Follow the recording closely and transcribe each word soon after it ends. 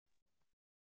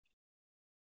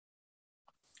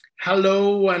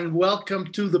Hello and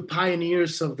welcome to the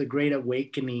Pioneers of the Great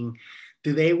Awakening.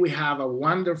 Today we have a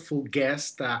wonderful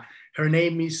guest. Her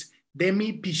name is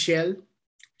Demi Pietchell,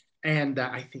 and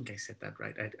I think I said that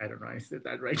right. I don't know if I said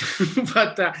that right,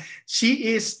 but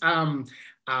she is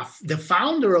the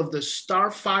founder of the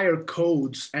Starfire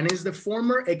Codes and is the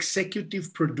former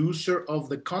executive producer of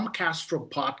the Comcastro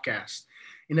podcast.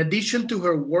 In addition to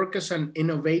her work as an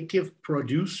innovative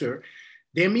producer,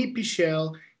 Demi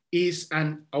Pietchell is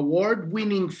an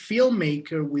award-winning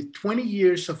filmmaker with 20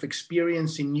 years of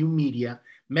experience in new media,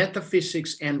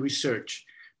 metaphysics, and research.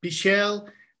 Pietchell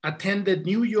attended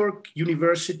New York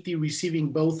University,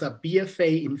 receiving both a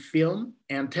BFA in film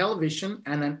and television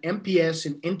and an MPS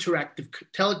in interactive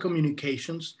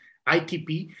telecommunications,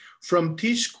 ITP, from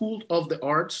Tisch School of the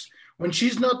Arts. When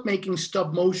she's not making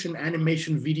stop motion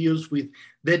animation videos with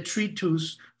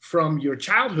detritus from your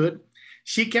childhood,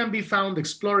 she can be found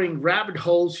exploring rabbit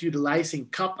holes utilizing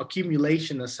cup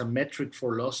accumulation as a metric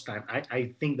for lost time.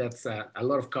 I think that's a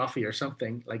lot of coffee or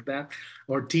something like that,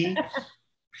 or tea.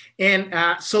 And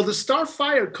so the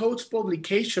Starfire Codes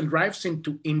publication dives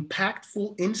into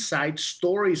impactful insights,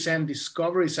 stories, and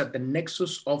discoveries at the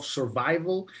nexus of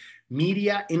survival,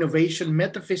 media, innovation,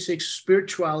 metaphysics,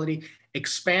 spirituality,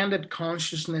 expanded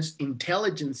consciousness,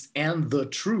 intelligence, and the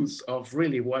truth of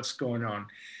really what's going on.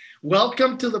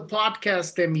 Welcome to the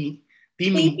podcast, Demi.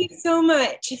 Thank you so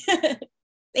much.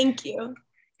 Thank you.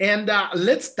 And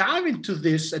let's dive into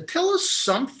this. Tell us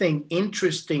something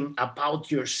interesting about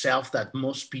yourself that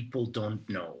most people don't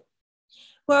know.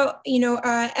 Well,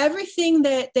 everything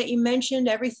that you mentioned,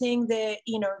 everything that,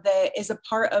 that is a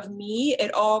part of me,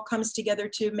 it all comes together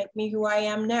to make me who I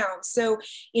am now. So,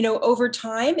 over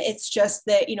time, it's just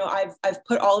that, I've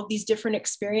put all of these different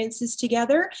experiences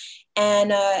together,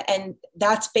 and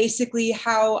that's basically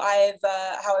how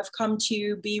I've come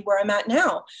to be where I'm at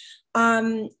now.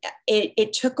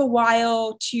 It took a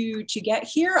while to get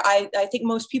here. I think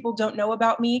most people don't know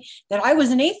about me that I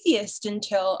was an atheist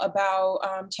until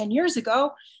about 10 years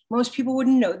ago. Most people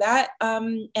wouldn't know that.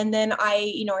 And then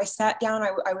I sat down,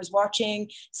 I was watching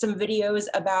some videos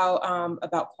about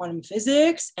quantum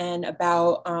physics and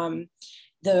about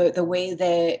the way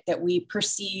that we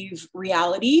perceive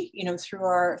reality, through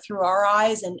our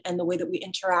eyes and the way that we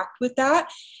interact with that,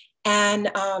 and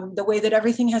the way that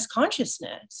everything has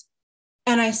consciousness.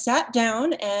 And I sat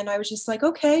down and I was just like,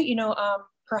 okay,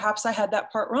 perhaps I had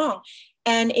that part wrong.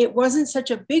 And it wasn't such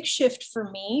a big shift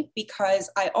for me because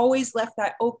I always left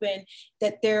that open,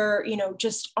 that there,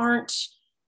 just aren't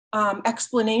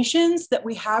explanations that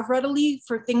we have readily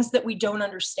for things that we don't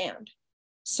understand.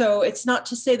 So it's not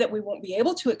to say that we won't be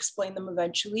able to explain them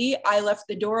eventually. I left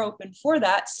the door open for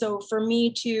that. So for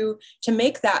me to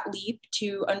make that leap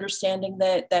to understanding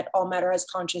that all matter has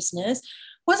consciousness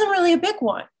wasn't really a big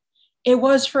one. It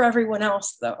was for everyone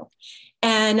else, though.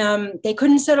 And they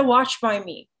couldn't set a watch by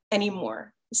me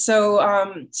anymore. So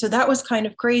that was kind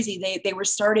of crazy. They were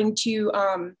starting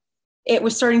to, it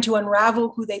was starting to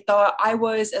unravel who they thought I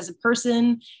was as a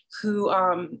person, who,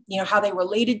 how they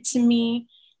related to me,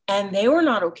 and they were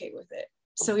not okay with it.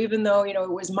 So even though, it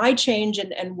was my change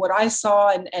and what I saw,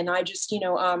 and I just,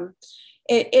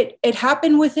 it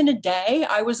happened within a day.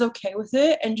 I was okay with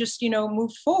it and just,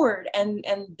 moved forward, and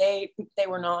they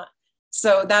were not.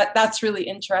 So that's really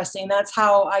interesting. That's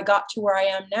how I got to where I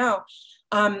am now.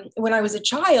 When I was a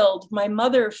child, my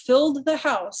mother filled the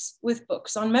house with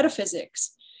books on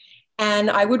metaphysics, and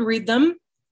I would read them,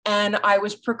 and I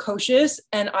was precocious,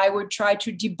 and I would try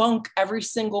to debunk every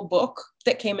single book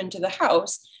that came into the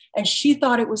house. And she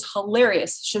thought it was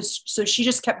hilarious. So she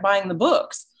just kept buying the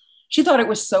books. She thought it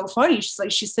was so funny. She's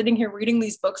like, she's sitting here reading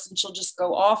these books and she'll just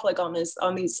go off like on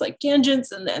these like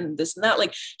tangents and this and that,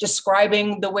 like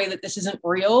describing the way that this isn't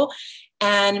real.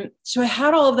 And so I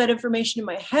had all of that information in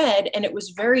my head, and it was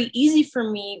very easy for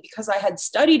me because I had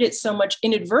studied it so much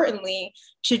inadvertently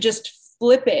to just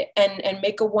flip it and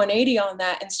make a 180 on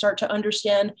that and start to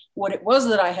understand what it was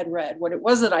that I had read, what it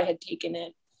was that I had taken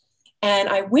in. And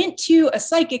I went to a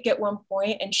psychic at one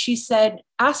point, and she said,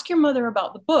 ask your mother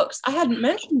about the books. I hadn't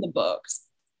mentioned the books.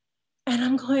 And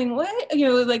I'm going, what?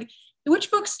 Like, which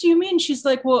books do you mean? She's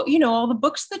like, well, all the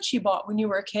books that she bought when you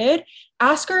were a kid.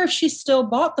 Ask her if she still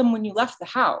bought them when you left the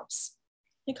house.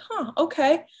 Like,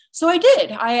 okay. So I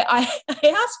did. I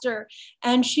asked her,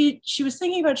 and she was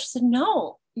thinking about it. She said,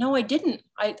 no, I didn't.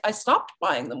 I stopped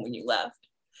buying them when you left.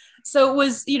 So it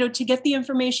was, to get the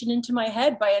information into my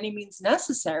head by any means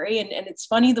necessary. And it's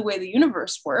funny the way the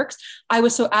universe works. I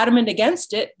was so adamant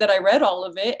against it that I read all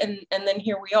of it. And then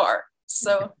here we are.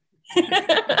 So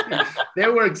They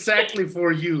were exactly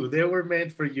for you. They were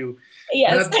meant for you.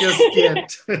 Yes. Not just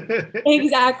yet.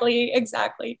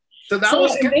 Exactly. So that So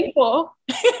was I'm thankful.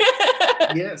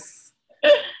 yes.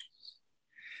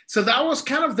 So that was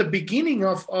kind of the beginning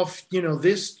of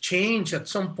this change at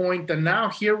some point, and now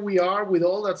here we are with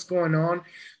all that's going on.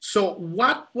 So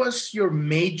what was your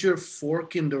major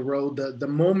fork in the road, the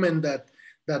moment that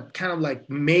kind of like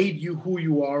made you who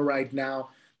you are right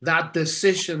now, that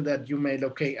decision that you made?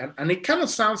 Okay, and it kind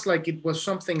of sounds like it was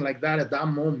something like that at that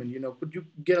moment. Could you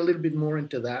get a little bit more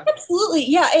into that? Absolutely.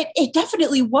 Yeah, it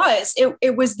definitely was.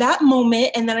 It was that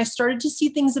moment. And then I started to see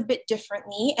things a bit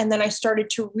differently. And then I started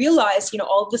to realize,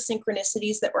 all of the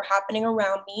synchronicities that were happening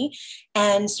around me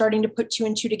and starting to put two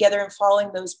and two together and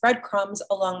following those breadcrumbs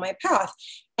along my path.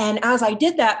 And as I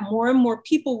did that, more and more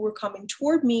people were coming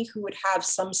toward me who would have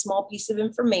some small piece of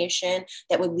information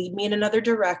that would lead me in another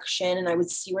direction. And I would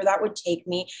see where that would take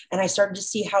me. And I started to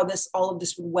see how all of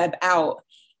this would web out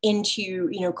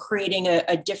into, creating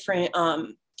a different,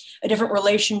 a different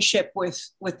relationship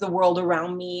with the world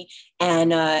around me,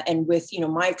 and with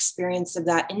my experience of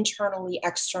that internally,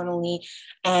 externally,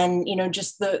 and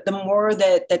just the more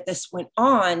that this went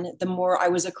on, the more I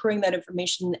was accruing that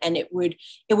information, and it would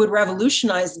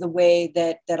revolutionize the way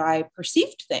that I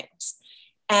perceived things.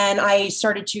 And I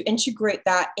started to integrate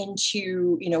that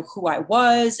into who I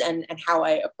was, and how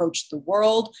I approached the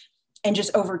world. And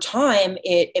just over time,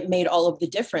 it made all of the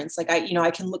difference. Like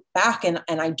I can look back, and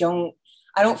I don't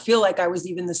feel like I was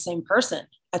even the same person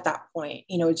at that point.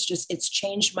 It's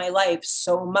changed my life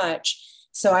so much.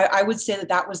 So I would say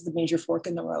that was the major fork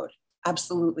in the road.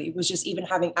 Absolutely. It was just even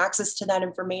having access to that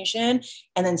information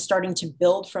and then starting to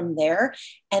build from there.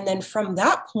 And then from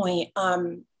that point,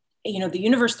 the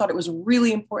universe thought it was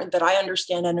really important that I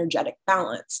understand energetic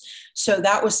balance. So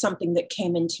that was something that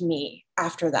came into me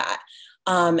after that.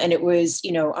 And it was,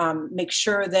 make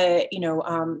sure that,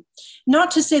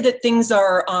 not to say that things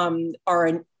are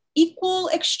an equal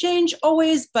exchange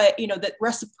always, but, that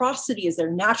reciprocity is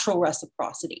their natural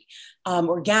reciprocity,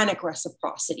 organic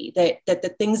reciprocity, that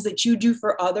the things that you do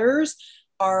for others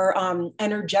are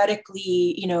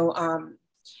energetically,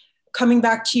 coming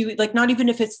back to you, like, not even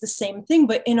if it's the same thing,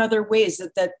 but in other ways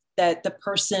that the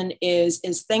person is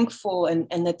thankful, and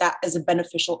that is a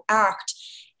beneficial act.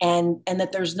 And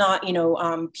that there's not,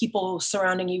 people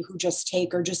surrounding you who just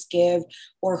take or just give,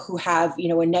 or who have,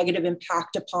 a negative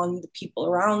impact upon the people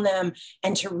around them,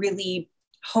 and to really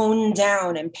hone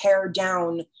down and pare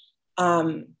down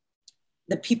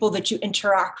the people that you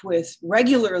interact with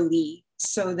regularly,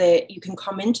 so that you can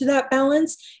come into that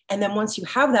balance. And then once you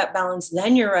have that balance,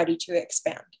 then you're ready to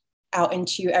expand out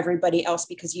into everybody else,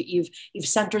 because you've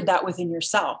centered that within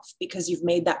yourself, because you've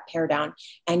made that pare down,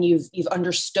 and you've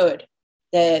understood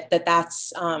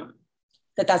that's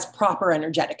proper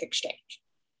energetic exchange.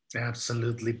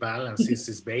 Absolutely. Balance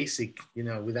is basic.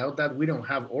 Without that, we don't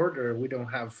have order. We don't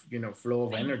have, flow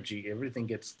of energy. Everything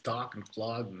gets stuck and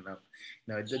clogged, and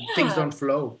things don't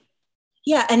flow.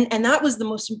 Yeah. And that was the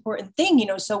most important thing,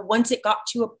 so once it got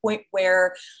to a point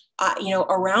where,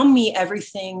 around me,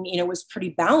 everything, was pretty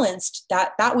balanced,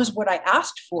 that was what I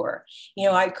asked for.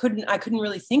 I couldn't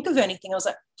really think of anything. I was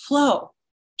like, flow.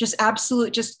 Just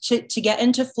absolute, just to get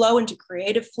into flow, into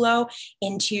creative flow,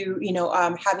 into,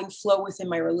 having flow within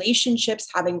my relationships,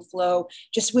 having flow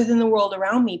just within the world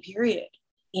around me, period.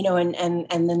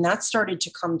 And then that started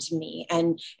to come to me,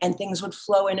 and things would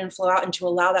flow in and flow out, and to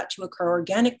allow that to occur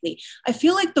organically. I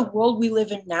feel like the world we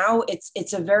live in now,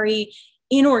 it's a very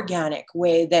inorganic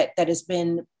way that has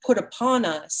been put upon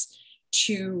us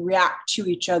to react to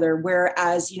each other.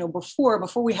 Whereas, before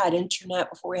we had internet,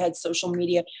 before we had social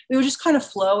media, we would just kind of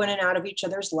flow in and out of each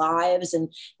other's lives, and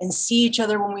see each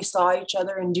other when we saw each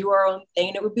other, and do our own thing.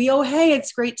 And it would be, oh, hey,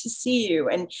 it's great to see you.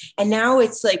 And now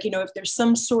it's like, if there's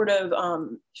some sort of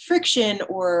friction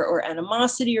or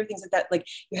animosity or things like that, like,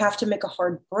 you have to make a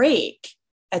hard break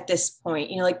at this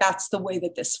point. Like, that's the way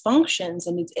that this functions,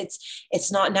 and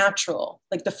it's not natural.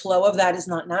 Like, the flow of that is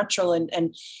not natural.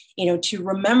 And to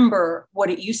remember what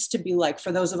it used to be like,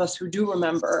 for those of us who do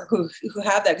remember, who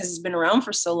have that, because it's been around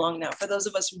for so long now, for those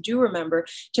of us who do remember,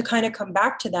 to kind of come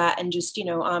back to that, and just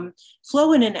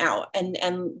flow in and out, and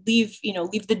leave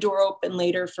the door open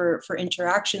later for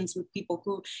interactions with people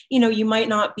who you might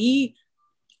not be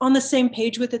on the same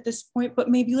page with at this point, but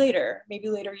maybe later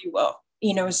you will.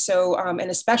 So,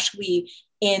 and especially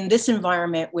in this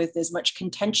environment, with as much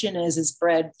contention as is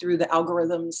bred through the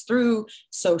algorithms, through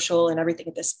social and everything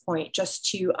at this point, just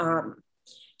to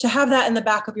have that in the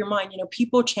back of your mind.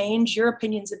 People change, your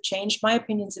opinions have changed, my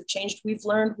opinions have changed, we've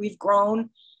learned, we've grown.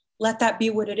 Let that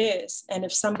be what it is. And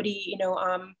if somebody,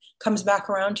 comes back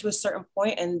around to a certain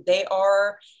point, and they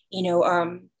are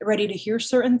ready to hear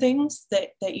certain things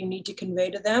that you need to convey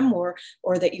to them, or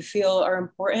that you feel are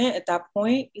important at that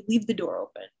point, you leave the door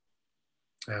open.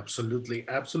 Absolutely,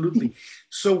 absolutely.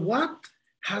 So what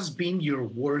has been your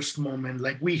worst moment?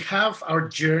 Like we have our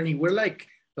journey, we're like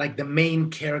the main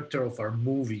character of our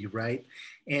movie, right?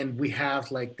 And we have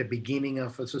like the beginning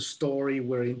of as a story,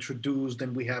 we're introduced,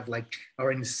 and we have like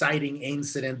our inciting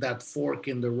incident, that fork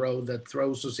in the road that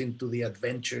throws us into the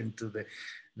adventure, into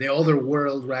the other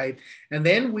world, right? And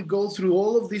then we go through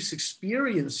all of these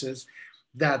experiences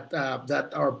that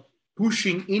are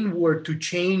pushing inward to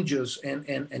changes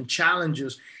and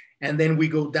challenges. And then we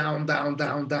go down, down,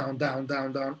 down, down, down,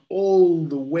 down, down, all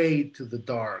the way to the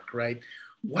dark, right?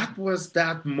 What was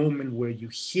that moment where you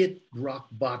hit rock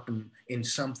bottom in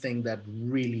something that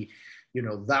really,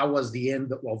 that was the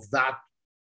end of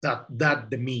that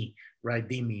Demi, right?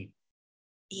 Demi.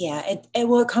 Yeah,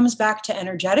 it comes back to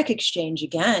energetic exchange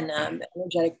again,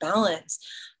 energetic balance.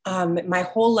 My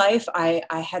whole life, I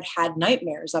had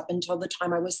nightmares up until the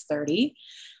time I was 30.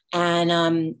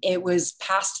 And it was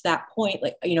past that point,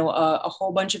 like, a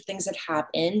whole bunch of things had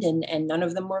happened, and none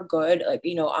of them were good, like,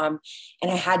 and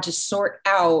I had to sort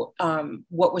out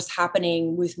what was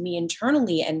happening with me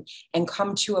internally, and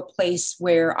come to a place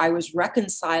where I was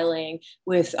reconciling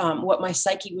with what my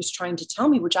psyche was trying to tell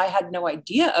me, which I had no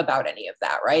idea about any of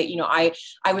that, right?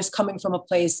 I was coming from a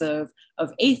place of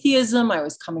atheism. I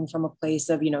was coming from a place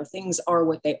of, things are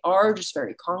what they are, just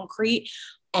very concrete.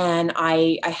 And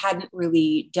I hadn't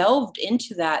really delved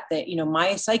into that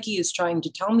my psyche is trying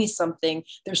to tell me something.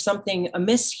 There's something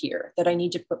amiss here that I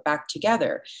need to put back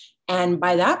together. And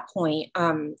by that point,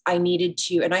 I needed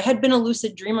to, and I had been a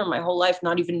lucid dreamer my whole life,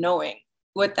 not even knowing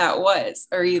what that was,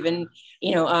 or even,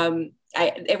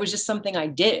 it was just something I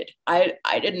did. I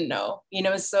didn't know,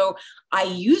 so I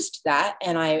used that,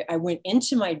 and I went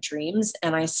into my dreams,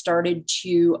 and I started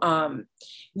to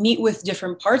meet with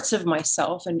different parts of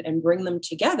myself, and bring them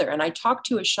together. And I talked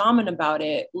to a shaman about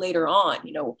it later on,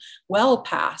 well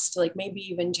past, like maybe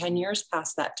even 10 years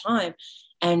past that time.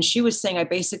 And she was saying I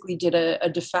basically did a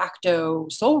de facto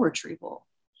soul retrieval,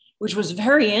 which was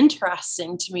very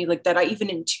interesting to me, like that I even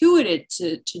intuited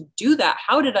to do that.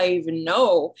 How did I even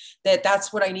know that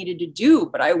that's what I needed to do?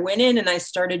 But I went in and I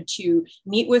started to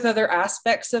meet with other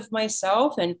aspects of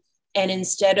myself, and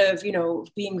instead of,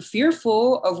 being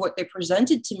fearful of what they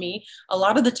presented to me, a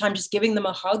lot of the time just giving them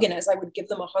a hug. And as I would give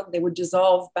them a hug, they would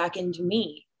dissolve back into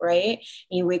me, right?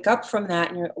 And you wake up from that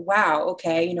and you're, wow,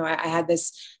 okay, I had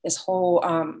this whole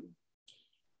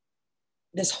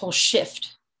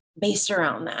shift based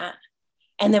around that.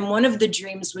 And then one of the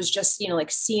dreams was just,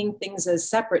 like seeing things as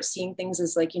separate, seeing things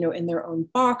as like, in their own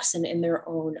box, and in their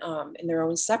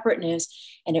own separateness.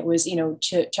 And it was,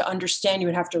 to understand, you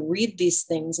would have to read these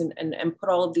things and put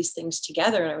all of these things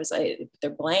together. And I was like,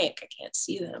 they're blank. I can't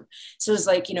see them. So it was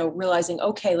like, realizing,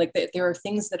 okay, like there are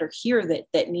things that are here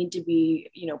that need to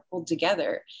be, pulled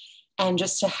together. And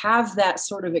just to have that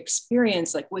sort of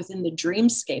experience, like within the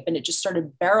dreamscape, and it just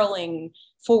started barreling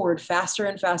forward faster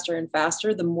and faster and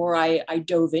faster the more I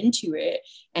dove into it,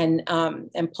 and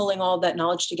pulling all that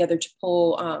knowledge together to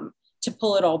pull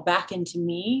it all back into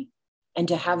me, and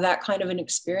to have that kind of an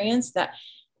experience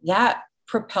that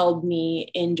propelled me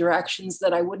in directions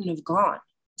that I wouldn't have gone.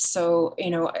 So,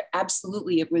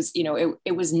 absolutely, it was,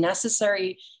 it was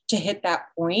necessary to hit that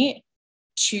point,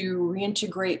 to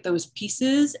reintegrate those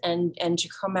pieces, and to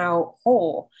come out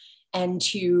whole, and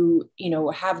to,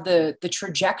 have the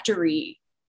trajectory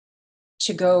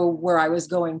to go where I was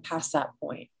going past that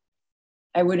point.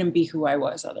 I wouldn't be who I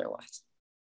was otherwise.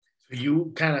 So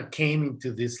you kind of came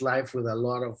into this life with a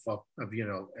lot of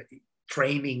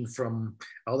training from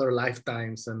other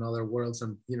lifetimes and other worlds,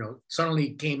 and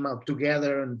suddenly came up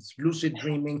together, and lucid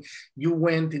dreaming. You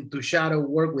went into shadow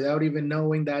work without even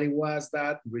knowing that it was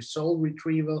that soul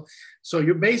retrieval. So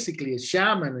you're basically a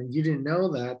shaman, and you didn't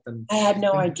know that. And I had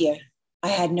no idea. I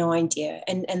had no idea.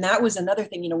 And that was another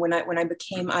thing, when I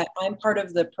became, I'm part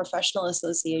of the professional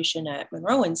association at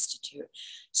Monroe Institute.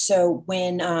 So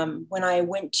when I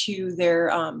went to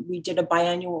their, we did a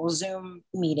biannual Zoom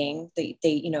meeting. They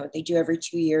do every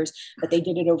 2 years, but they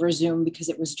did it over Zoom because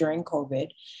it was during COVID.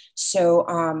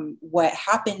 So what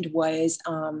happened was,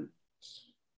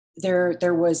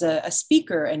 there was a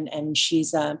speaker, and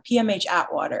she's PMH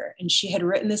Atwater, and she had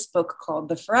written this book called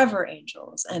The Forever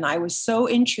Angels. And I was so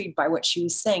intrigued by what she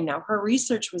was saying. Now, her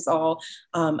research was all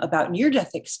about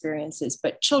near-death experiences,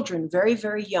 but children very,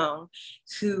 very young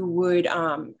who would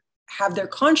have their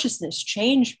consciousness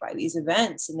changed by these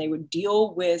events, and they would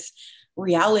deal with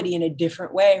reality in a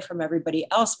different way from everybody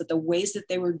else. But the ways that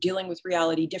they were dealing with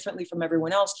reality differently from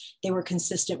everyone else, they were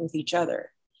consistent with each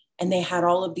other. and they had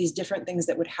all of these different things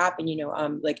that would happen,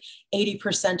 like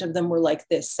 80% of them were like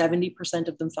this, 70%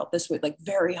 of them felt this way, like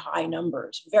very high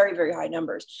numbers, very, very high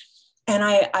numbers. And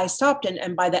I stopped,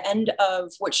 and by the end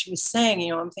of what she was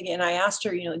saying, I'm thinking, and I asked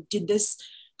her, did this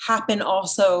happen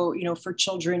also, for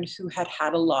children who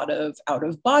had a lot of out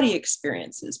of body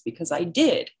experiences? Because I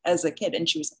did as a kid. And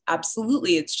she was,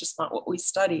 absolutely, it's just not what we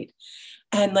studied.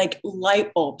 And like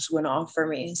light bulbs went off for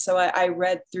me. So I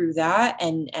read through that,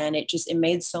 and it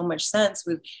made so much sense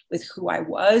with who I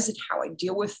was and how I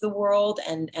deal with the world,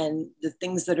 and the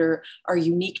things that are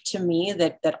unique to me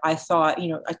that I thought,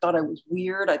 I thought I was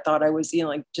weird. I thought I was,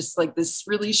 like just like this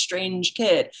really strange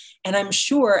kid. And I'm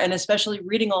sure, and especially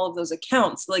reading all of those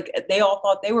accounts, like they all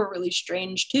thought they were really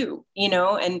strange too,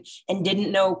 and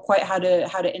didn't know quite how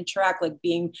to interact, like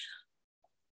being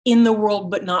in the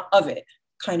world but not of it,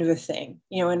 kind of a thing,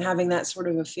 and having that sort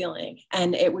of a feeling.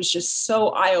 And it was just so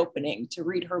eye-opening to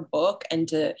read her book and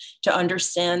to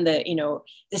understand that,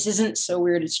 this isn't so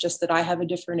weird. It's just that I have a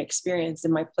different experience,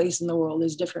 and my place in the world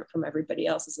is different from everybody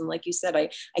else's. And like you said, I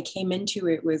came into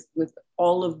it with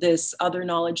all of this other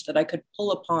knowledge that I could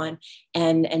pull upon,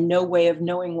 and no way of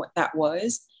knowing what that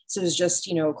was. So it was just,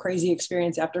 crazy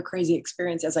experience after crazy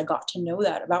experience as I got to know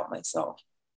that about myself.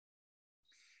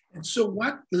 And so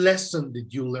what lesson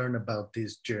did you learn about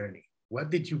this journey? What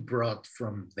did you brought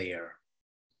from there?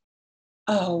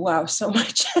 Oh, wow. So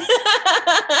much,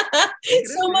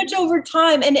 so much over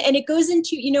time. And it goes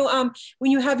into,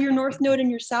 when you have your North Node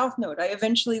and your South Node, I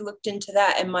eventually looked into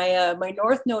that, and my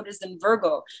North Node is in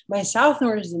Virgo. My South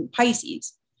Node is in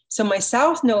Pisces. So my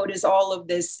South Node is all of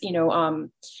this,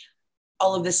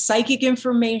 all of this psychic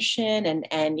information,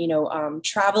 and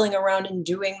traveling around and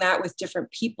doing that with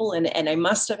different people. And I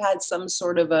must have had some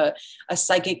sort of a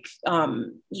psychic,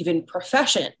 even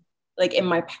profession, like in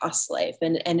my past life.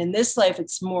 And in this life,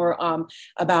 it's more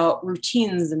about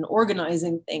routines and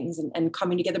organizing things, and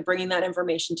coming together, bringing that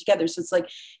information together. So it's like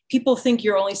people think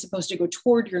you're only supposed to go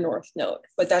toward your North Node,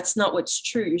 but that's not what's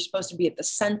true. You're supposed to be at the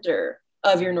center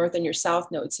of your North and your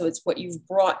South Node. So it's what you've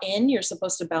brought in, you're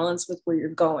supposed to balance with where you're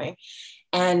going.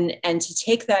 And to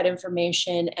take that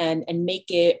information and make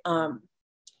it,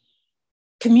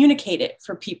 communicate it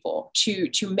for people, to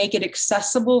make it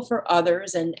accessible for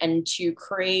others, and to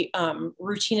create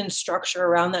routine and structure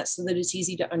around that so that it's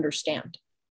easy to understand.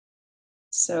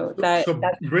 So that's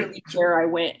really where I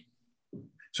went.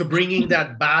 So bringing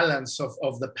that balance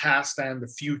of the past and the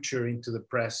future into the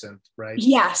present, right?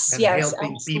 Yes, and yes,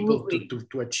 helping absolutely. people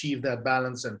to achieve that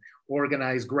balance and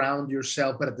organize, ground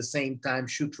yourself, but at the same time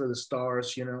shoot for the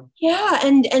stars, Yeah,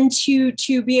 and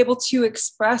to be able to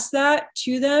express that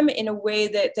to them in a way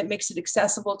that makes it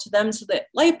accessible to them, so that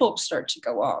light bulbs start to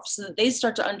go off, so that they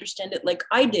start to understand it like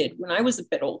I did when I was a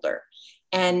bit older.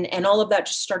 And all of that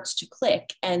just starts to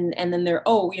click, and then they're,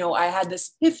 I had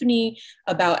this epiphany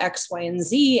about X, Y, and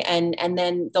Z, and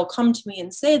then they'll come to me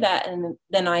and say that, and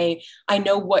then I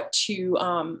know what to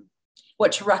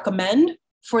recommend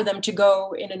for them to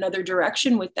go in another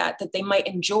direction with that they might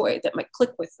enjoy, that might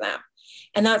click with them.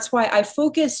 And that's why I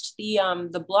focused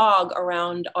the blog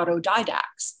around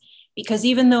autodidacts, because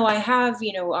even though I have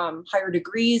higher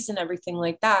degrees and everything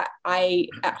like that, I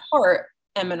at heart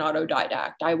am an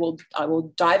autodidact. I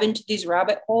will dive into these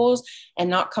rabbit holes and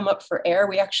not come up for air.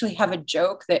 We actually have a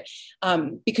joke that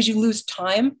because you lose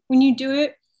time when you do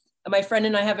it. My friend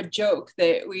and I have a joke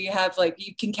that we have, like,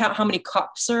 you can count how many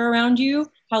cups are around you,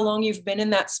 how long you've been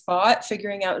in that spot,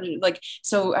 figuring out, like,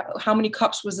 so how many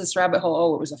cups was this rabbit hole?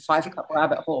 Oh, it was a 5-cup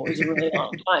rabbit hole. It was a really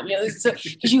long time. So,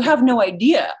 because you have no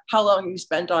idea how long you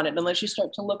spent on it unless you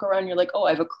start to look around. You're like, oh,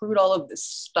 I've accrued all of this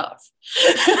stuff.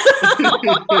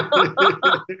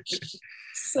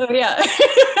 So yeah.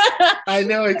 I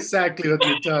know exactly what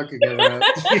you're talking about.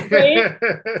 Right?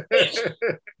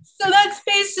 So that's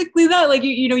basically that. Like,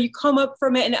 you come up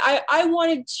from it. And I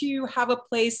wanted to have a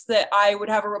place that I would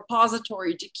have a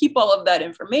repository to keep all of that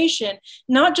information,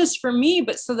 not just for me,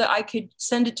 but so that I could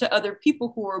send it to other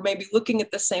people who were maybe looking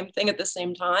at the same thing at the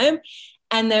same time.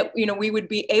 And that, we would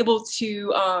be able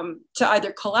to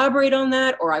either collaborate on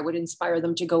that, or I would inspire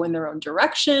them to go in their own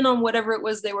direction on whatever it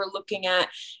was they were looking at,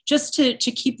 just to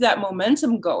keep that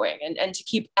momentum going, and to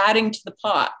keep adding to the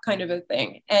pot, kind of a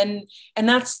thing. And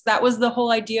that was the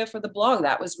whole idea for the blog.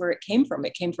 That was where it came from.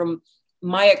 It came from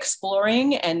my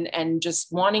exploring and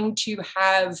just wanting to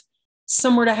have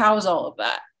somewhere to house all of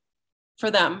that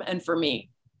for them and for me.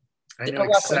 I know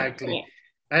exactly.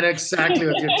 I know exactly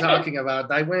what you're talking about.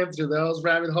 I went through those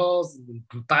rabbit holes,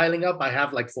 piling up. I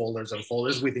have like folders and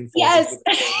folders within folders.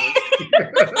 Yes.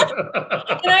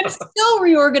 And I'm still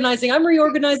reorganizing. I'm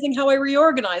reorganizing how I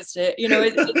reorganized it,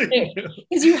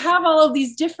 because you have all of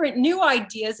these different new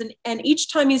ideas, and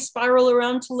each time you spiral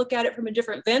around to look at it from a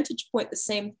different vantage point, the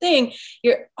same thing,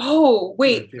 you're, oh,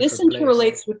 wait, this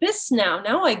interrelates with this now.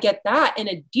 Now I get that in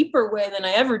a deeper way than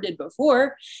I ever did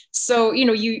before. So,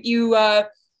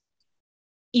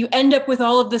 you end up with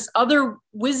all of this other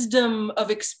wisdom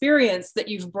of experience that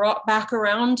you've brought back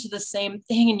around to the same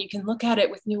thing. And you can look at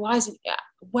it with new eyes and, yeah,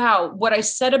 wow, what I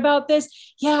said about this,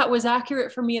 yeah, it was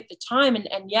accurate for me at the time. And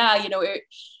yeah,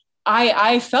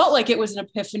 I felt like it was an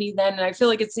epiphany then. And I feel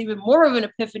like it's even more of an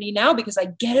epiphany now because I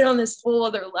get it on this whole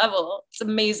other level. It's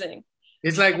amazing.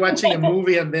 It's like watching a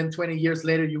movie and then 20 years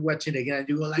later you watch it again and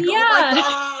you go like, yeah. Oh my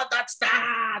God, that's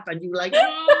that. And you're like,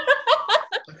 oh.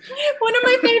 One of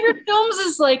my favorite films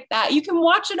is like that. You can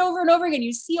watch it over and over again.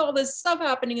 You see all this stuff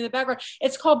happening in the background.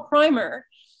 It's called Primer,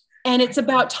 and it's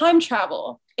about time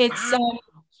travel. It's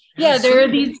there are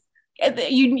these.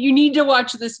 You need to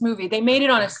watch this movie. They made it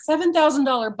on a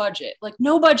 $7,000 budget, like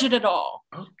no budget at all.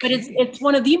 Okay. But it's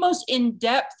one of the most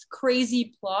in-depth,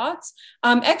 crazy plots.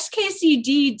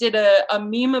 XKCD did a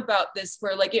meme about this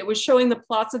where like it was showing the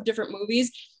plots of different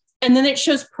movies. And then it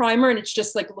shows Primer and it's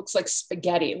just like, looks like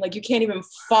spaghetti. Like you can't even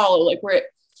follow like where it,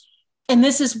 and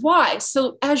this is why.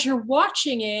 So as you're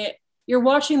watching it,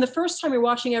 the first time you're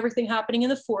watching everything happening in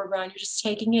the foreground, you're just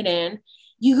taking it in.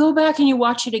 You go back and you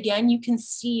watch it again, you can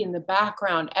see in the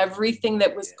background, everything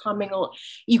that was coming.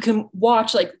 You can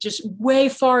watch like just way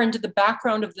far into the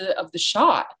background of the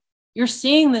shot. You're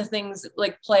seeing the things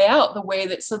like play out the way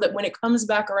that, so that when it comes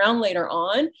back around later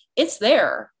on, it's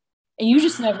there. And you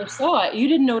just never saw it. You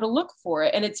didn't know to look for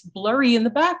it. And it's blurry in the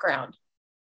background.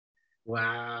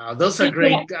 Wow. Those are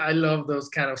great. Yeah. I love those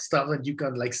kind of stuff that you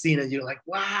can like see and you're like,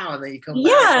 wow. And then you come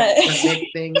back and connect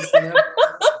things. And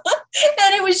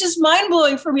it was just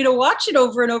mind-blowing for me to watch it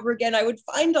over and over again. I would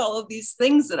find all of these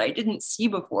things that I didn't see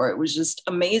before. It was just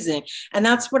amazing. And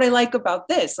that's what I like about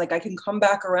this. Like I can come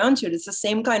back around to it. It's the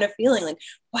same kind of feeling like,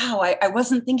 wow, I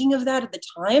wasn't thinking of that at the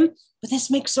time, but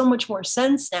this makes so much more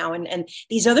sense now. And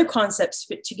these other concepts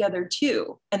fit together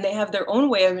too. And they have their own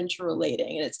way of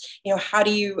interrelating. And it's, how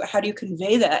do you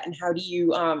convey that? And how do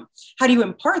you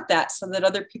impart that so that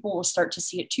other people will start to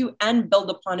see it too and build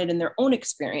upon it in their own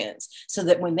experience so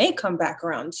that when they come back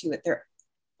around to it, they're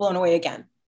blown away again.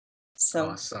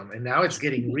 So awesome. And now it's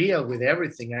getting real with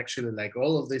everything, actually, like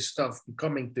all of this stuff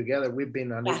coming together. We've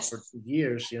been on it for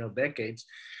years, decades.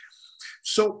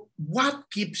 So what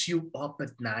keeps you up at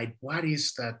night? What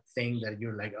is that thing that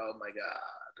you're like, oh my God?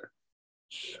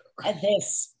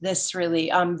 This really,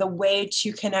 the way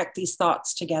to connect these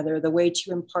thoughts together, the way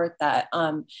to impart that,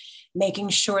 making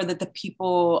sure that the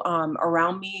people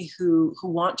around me who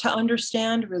want to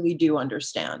understand really do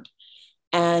understand.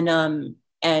 And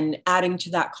adding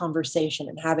to that conversation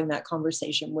and having that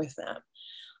conversation with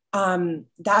them.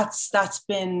 That's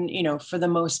been, for the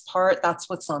most part, that's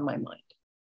what's on my mind.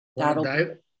 Want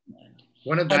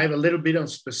to dive a little bit on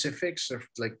specifics of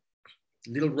like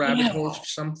little rabbit holes or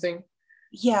something?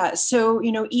 Yeah. So,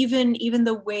 even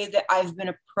the way that I've been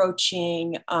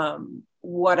approaching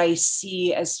what I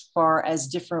see as far as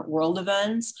different world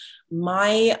events,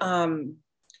 my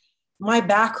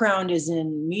background is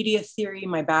in media theory.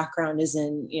 My background is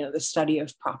in, the study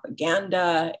of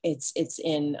propaganda. It's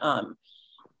in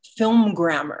film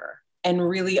grammar and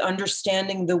really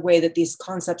understanding the way that these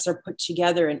concepts are put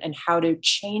together and how to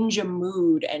change a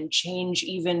mood and change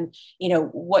even,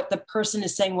 what the person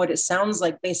is saying, what it sounds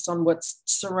like based on what's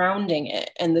surrounding it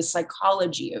and the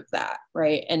psychology of that,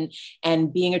 right?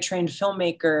 And being a trained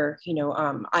filmmaker,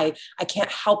 I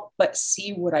can't help but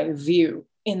see what I view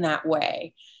in that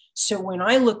way. So when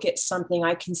I look at something,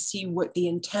 I can see what the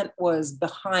intent was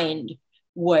behind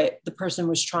what the person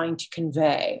was trying to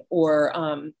convey,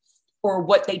 or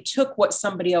what they took what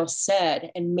somebody else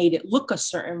said and made it look a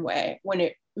certain way when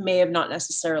it may have not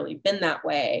necessarily been that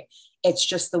way. It's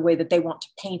just the way that they want to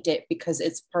paint it because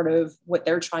it's part of what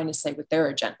they're trying to say with their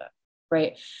agenda,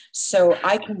 right? So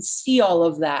I can see all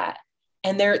of that.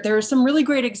 And there are some really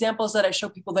great examples that I show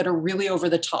people that are really over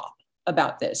the top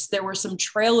about this. There were some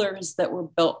trailers that were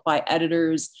built by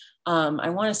editors, I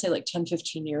want to say like 10,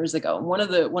 15 years ago. One of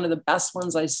the best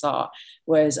ones I saw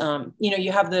was,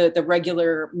 you have the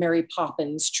regular Mary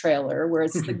Poppins trailer where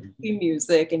it's the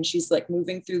music and she's like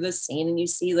moving through the scene and you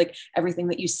see like everything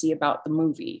that you see about the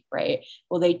movie, right?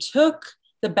 Well, they took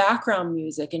the background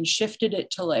music and shifted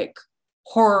it to like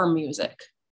horror music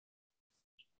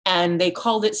and they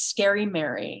called it Scary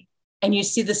Mary. And you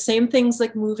see the same things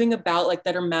like moving about like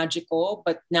that are magical,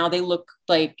 but now they look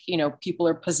like, people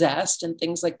are possessed and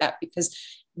things like that because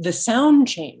the sound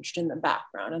changed in the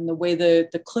background, and the way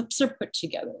the clips are put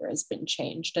together has been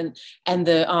changed, and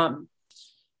the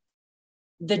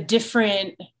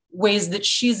different ways that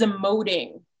she's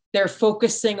emoting, they're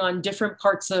focusing on different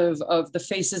parts of the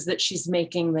faces that she's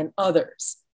making than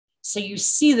others. So you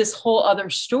see this whole other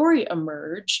story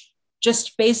emerge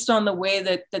just based on the way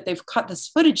that they've cut this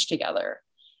footage together.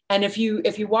 And if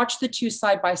you watch the two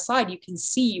side by side, you can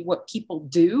see what people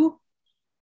do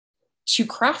to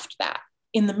craft that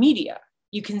in the media.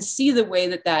 You can see the way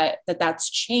that's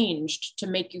changed to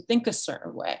make you think a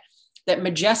certain way. That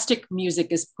majestic music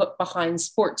is put behind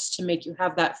sports to make you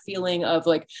have that feeling of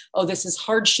like, oh, this is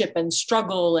hardship and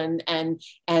struggle, and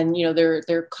you know,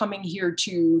 they're coming here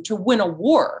to win a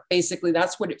war. Basically,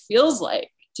 that's what it feels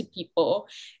like to people,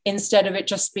 instead of it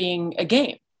just being a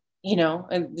game, you know,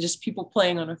 and just people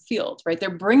playing on a field, right? They're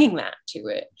bringing that to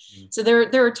it. Mm-hmm. So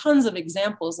there are tons of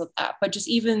examples of that, but just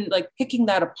even like picking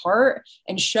that apart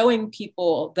and showing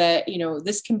people that, you know,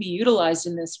 this can be utilized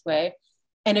in this way.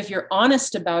 And if you're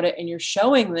honest about it and you're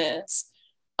showing this,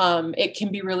 it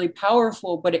can be really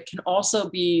powerful, but it can also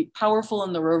be powerful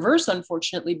in the reverse,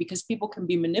 unfortunately, because people can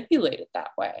be manipulated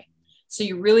that way. So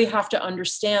you really have to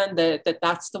understand that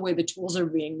that's the way the tools are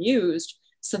being used,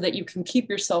 so that you can keep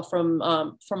yourself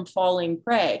from falling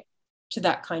prey to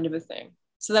that kind of a thing.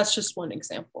 So that's just one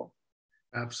example.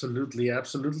 Absolutely,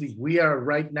 absolutely. We are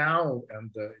right now, and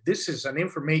this is an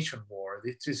information war.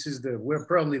 We're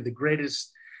probably the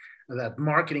greatest that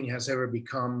marketing has ever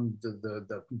become,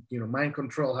 the you know, mind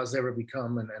control has ever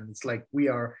become, and it's like we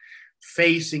are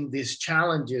facing these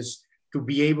challenges to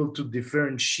be able to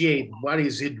differentiate what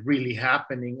is it really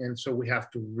happening. And so we have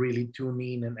to really tune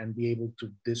in and be able to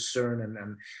discern,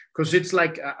 and because it's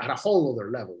like at a whole other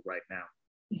level right now.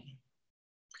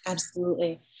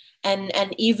 Absolutely. And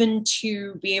even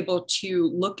to be able to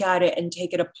look at it and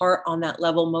take it apart on that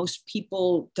level, most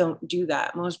people don't do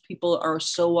that. Most people are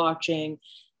still watching,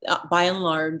 by and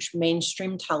large,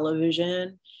 mainstream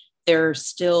television. They're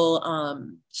still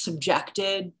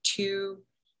subjected to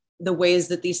the ways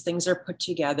that these things are put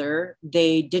together.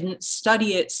 They didn't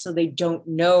study it, so they don't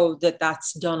know that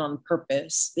that's done on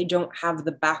purpose. They don't have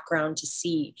the background to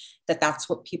see that that's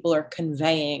what people are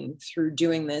conveying through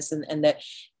doing this, and that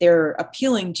they're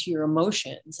appealing to your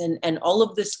emotions. And all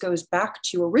of this goes back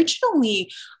to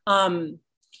originally,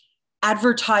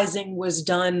 advertising was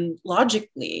done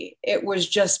logically. It was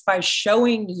just by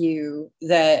showing you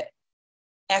that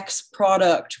X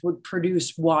product would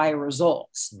produce Y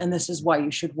results, and this is why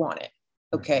you should want it.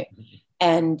 Okay.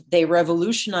 And they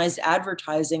revolutionized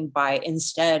advertising by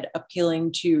instead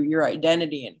appealing to your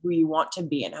identity and who you want to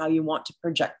be and how you want to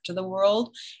project to the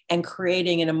world, and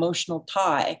creating an emotional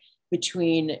tie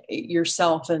between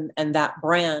yourself and that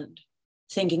brand,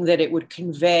 thinking that it would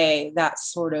convey that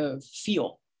sort of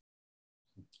feel.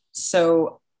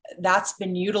 So that's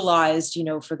been utilized, you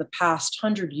know, for the past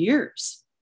 100 years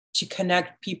to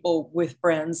connect people with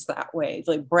brands that way.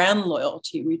 Like brand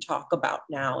loyalty we talk about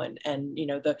now, and you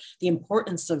know, the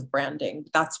importance of branding.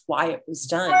 That's why it was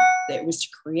done. It was to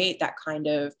create that kind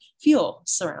of feel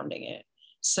surrounding it,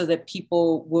 so that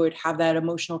people would have that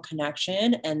emotional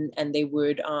connection, and they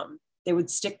would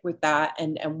stick with that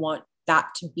and want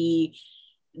that to be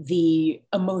the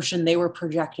emotion they were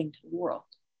projecting to the world.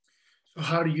 So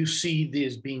how do you see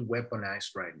this being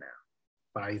weaponized right now?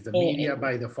 By the media,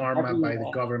 by the pharma, by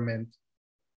the government?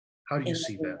 How do you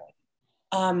see that?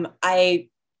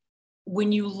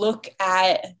 When you look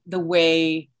at the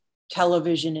way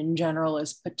television in general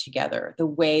is put together, the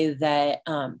way that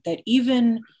that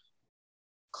even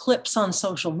clips on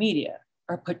social media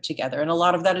are put together, and a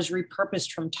lot of that is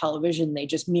repurposed from television. They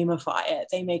just memify it,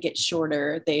 they make it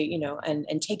shorter, they, you know,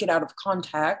 and take it out of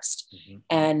context,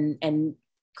 and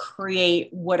create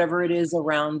whatever it is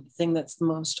around the thing that's the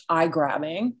most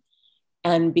eye-grabbing.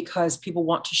 And because people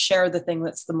want to share the thing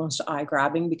that's the most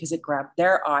eye-grabbing because it grabbed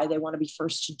their eye, they want to be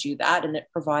first to do that, and it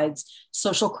provides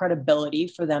social credibility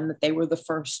for them that they were the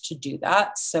first to do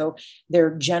that. So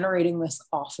they're generating this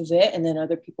off of it, and then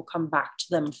other people come back to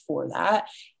them for that,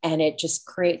 and it just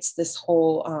creates this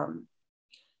whole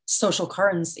social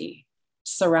currency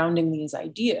surrounding these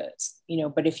ideas, you know.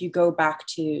 But if you go back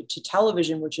to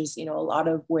television, which is, you know, a lot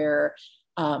of where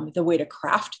the way to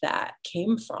craft that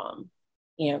came from,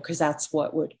 you know, because that's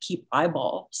what would keep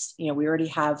eyeballs. You know, we already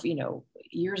have, you know,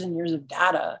 years and years of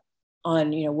data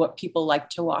on, you know, what people like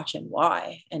to watch and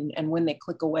why, and when they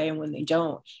click away and when they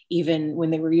don't, even when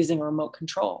they were using remote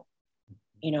control,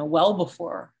 you know, well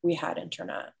before we had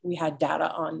internet, we had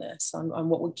data on this, on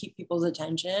what would keep people's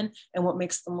attention and what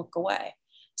makes them look away.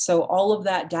 So all of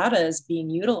that data is being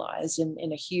utilized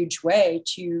in a huge way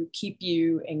to keep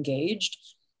you engaged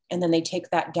And then they take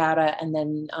that data and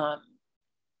then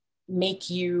make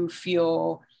you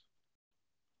feel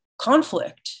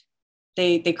conflict.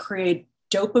 They create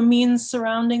dopamine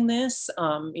surrounding this,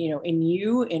 in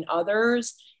you, in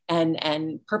others,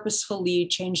 and purposefully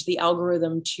change the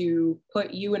algorithm to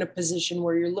put you in a position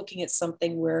where you're looking at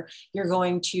something where you're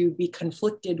going to be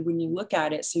conflicted when you look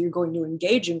at it. So you're going to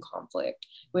engage in conflict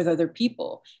with other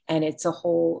people. And it's a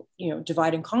whole,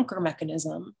 divide and conquer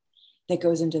mechanism that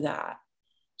goes into that.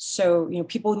 So,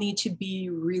 people need to be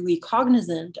really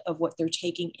cognizant of what they're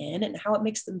taking in and how it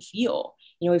makes them feel.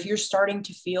 If you're starting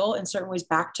to feel in certain ways,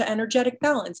 back to energetic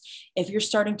balance, if you're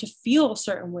starting to feel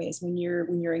certain ways when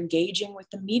you're engaging with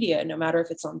the media, no matter if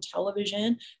it's on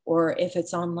television or if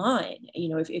it's online,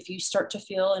 if you start to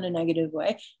feel in a negative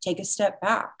way, take a step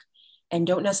back and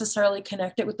don't necessarily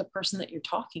connect it with the person that you're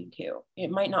talking to. It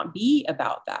might not be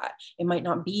about that. It might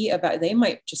not be about, they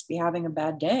might just be having a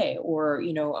bad day, or,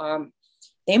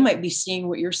 they might be seeing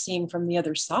what you're seeing from the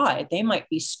other side. They might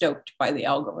be stoked by the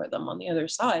algorithm on the other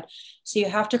side. So you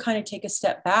have to kind of take a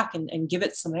step back and give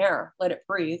it some air, let it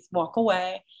breathe, walk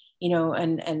away,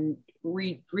 and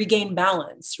regain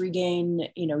balance, regain,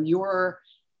 your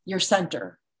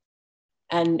center,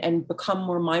 and become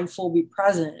more mindful, be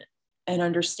present, and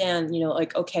understand,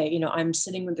 okay, I'm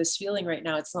sitting with this feeling right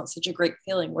now. It's not such a great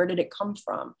feeling. Where did it come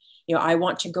from? I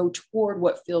want to go toward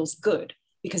what feels good,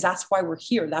 because that's why we're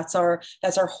here. That's our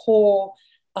whole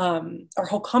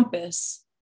compass,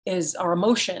 is our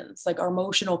emotions. Like, our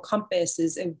emotional compass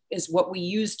is what we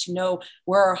use to know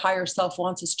where our higher self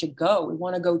wants us to go. We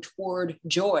want to go toward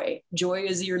joy. Joy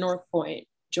is your north point.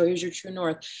 Joy is your true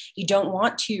north. You don't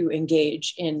want to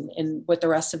engage in what the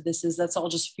rest of this is. That's all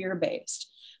just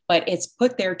fear-based, but it's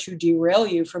put there to derail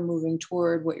you from moving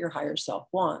toward what your higher self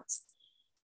wants.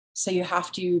 So you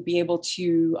have to be able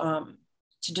to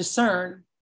discern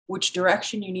which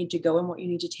direction you need to go and what you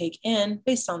need to take in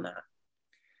based on that.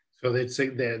 So they say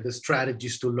the strategy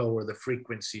is to lower the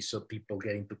frequency so people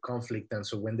get into conflict. And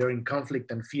so when they're in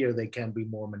conflict and fear, they can be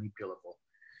more manipulable.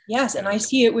 Yes. And I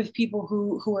see it with people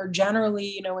who are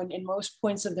generally, in most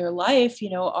points of their life,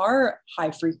 are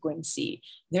high frequency.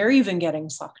 They're even getting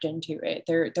sucked into it.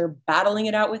 They're battling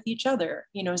it out with each other,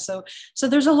 so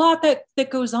there's a lot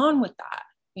that goes on with that,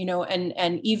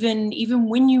 and even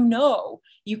when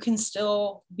you can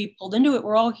still be pulled into it.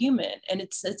 We're all human. And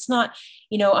it's not,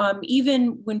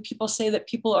 even when people say that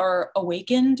people are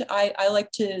awakened, I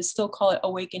like to still call it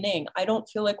awakening. I don't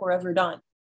feel like we're ever done.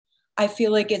 I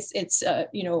feel like it's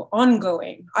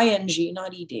ongoing, ing,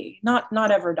 not ed,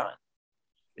 not ever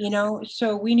done,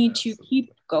 so we need to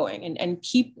keep going and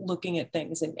keep looking at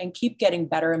things and keep getting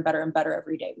better and better and better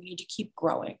every day. We need to keep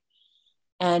growing.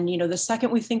 And, the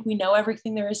second we think we know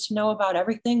everything there is to know about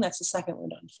everything, that's the second we're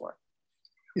done for.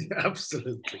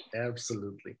 Absolutely.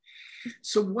 Absolutely.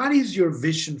 So what is your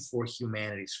vision for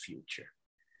humanity's future?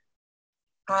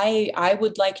 I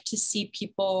would like to see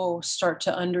people start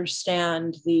to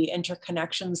understand the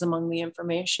interconnections among the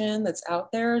information that's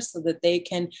out there so that they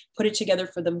can put it together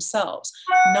for themselves,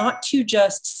 not to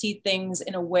just see things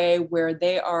in a way where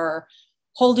they are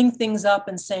holding things up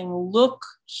and saying, look,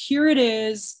 here it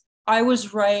is. I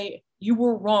was right. You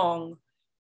were wrong.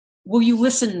 Will you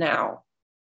listen now?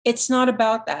 It's not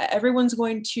about that. Everyone's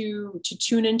going to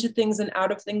tune into things and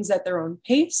out of things at their own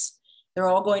pace. They're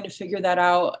all going to figure that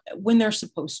out when they're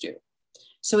supposed to.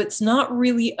 So it's not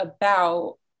really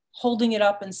about holding it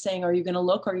up and saying, are you going to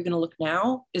look? Are you going to look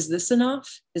now? Is this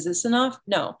enough? Is this enough?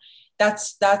 No,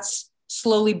 that's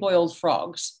slowly boiled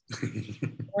frogs.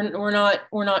 We're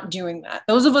not doing that.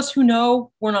 Those of us who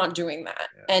know, we're not doing that.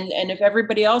 Yeah. And if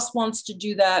everybody else wants to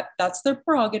do that, that's their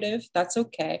prerogative. That's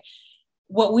okay.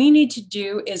 What we need to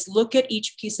do is look at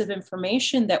each piece of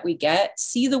information that we get,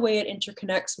 see the way it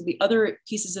interconnects with the other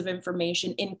pieces of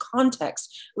information in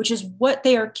context, which is what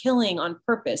they are killing on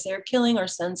purpose. They're killing our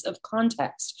sense of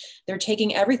context. They're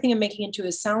taking everything and making it into a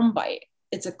soundbite.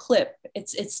 It's a clip.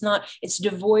 It's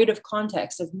devoid of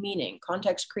context, of meaning.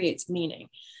 Context creates meaning.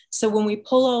 So when we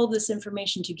pull all this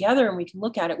information together and we can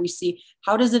look at it, we see,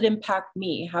 how does it impact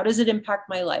me? How does it impact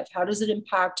my life? How does it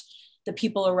impact the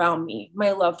people around me, my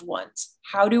loved ones?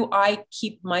 How do I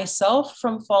keep myself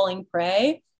from falling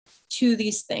prey to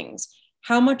these things?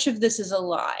 How much of this is a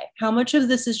lie? How much of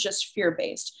this is just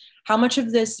fear-based? How much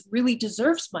of this really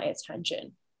deserves my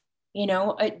attention?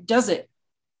 Does it?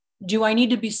 Do I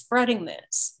need to be spreading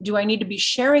this? Do I need to be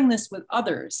sharing this with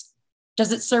others?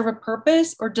 Does it serve a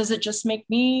purpose, or does it just make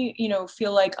me,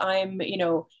 feel like I'm,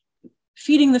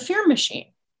 feeding the fear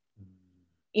machine?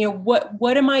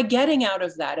 What am I getting out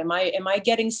of that? Am I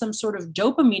getting some sort of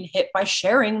dopamine hit by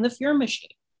sharing the fear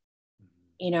machine?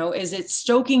 Is it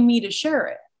stoking me to share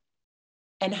it?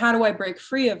 And how do I break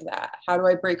free of that? How do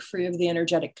I break free of the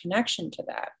energetic connection to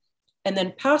that? And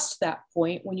then past that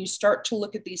point, when you start to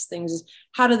look at these things,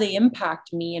 how do they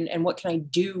impact me, and what can I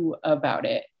do about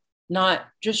it? Not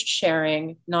just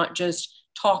sharing, not just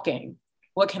talking.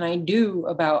 What can I do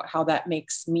about how that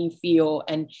makes me feel?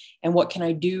 And what can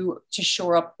I do to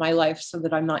shore up my life so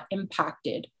that I'm not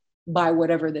impacted by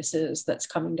whatever this is that's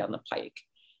coming down the pike?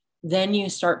 Then you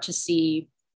start to see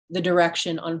the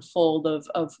direction unfold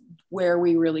of where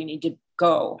we really need to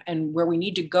go. And where we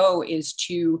need to go is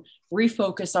to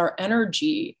refocus our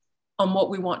energy on what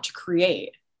we want to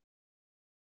create,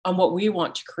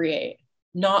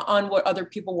 not on what other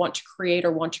people want to create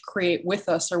or want to create with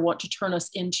us or want to turn us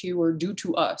into or do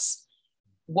to us.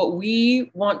 What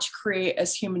we want to create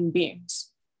as human beings,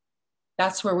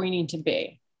 that's where we need to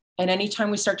be. And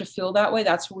anytime we start to feel that way,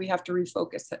 that's where we have to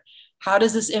refocus it. How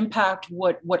does this impact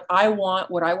what I want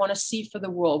to see for the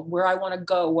world, where I want to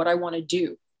go, what I want to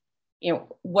do?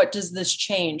 What does this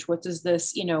change? What does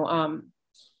this,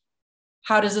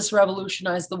 how does this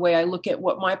revolutionize the way I look at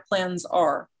what my plans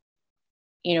are?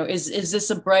 Is this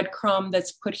a breadcrumb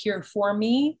that's put here for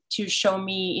me to show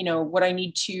me, what I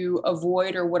need to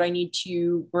avoid or what I need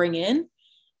to bring in?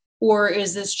 Or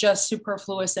is this just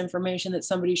superfluous information that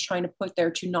somebody's trying to put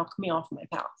there to knock me off my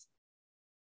path?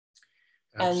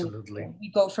 Absolutely. And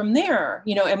we go from there,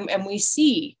 and we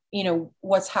see,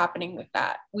 what's happening with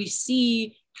that. We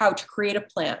see how to create a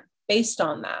plan based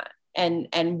on that, and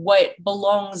what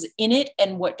belongs in it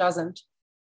and what doesn't.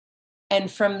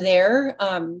 And from there,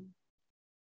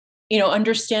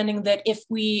 understanding that if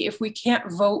we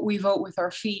can't vote, we vote with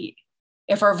our feet.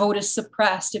 If our vote is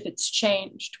suppressed, if it's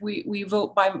changed, we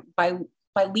vote by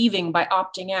leaving, by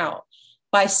opting out,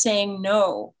 by saying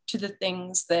no to the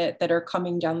things that are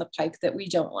coming down the pike that we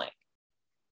don't like.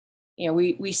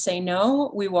 We say no,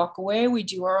 we walk away, we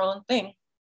do our own thing.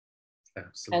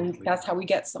 Absolutely. And that's how we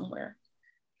get somewhere.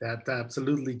 That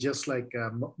absolutely, just like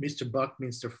Mr.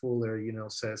 Buckminster Fuller,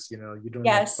 says, you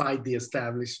don't fight the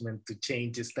establishment to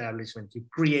change establishment. You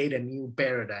create a new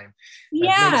paradigm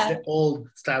that makes the old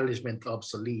establishment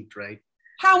obsolete, right?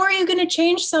 How are you going to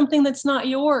change something that's not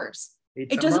yours?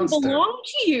 It doesn't belong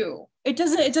to you. It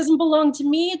doesn't belong to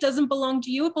me. It doesn't belong to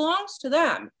you. It belongs to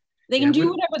them. They can do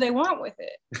whatever they want with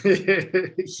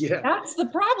it. Yeah. That's the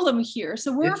problem here.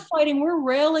 So we're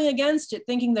railing against it,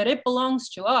 thinking that it belongs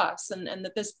to us, and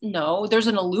that there's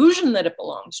an illusion that it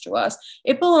belongs to us.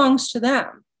 It belongs to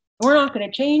them. We're not going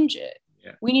to change it.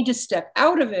 Yeah. We need to step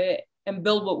out of it and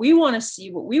build what we want to see,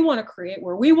 what we want to create,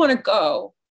 where we want to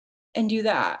go, and do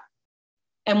that.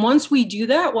 And once we do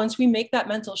that, once we make that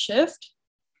mental shift,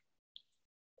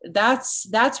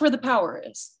 that's where the power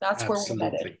is. That's Absolutely.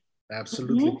 Where we're headed.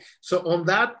 Absolutely. Mm-hmm. So on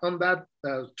that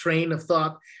train of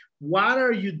thought, what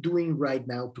are you doing right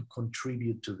now to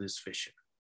contribute to this vision?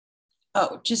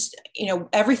 Oh, just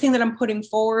everything that I'm putting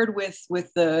forward with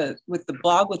the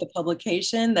blog, with the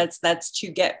publication, that's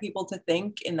to get people to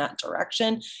think in that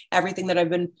direction. Everything that I've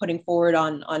been putting forward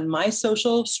on my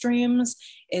social streams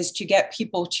is to get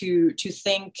people to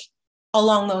think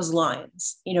along those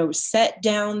lines. Set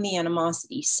down the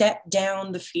animosity, set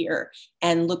down the fear,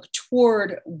 and look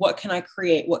toward what can I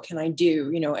create, what can I do,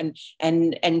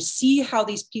 and see how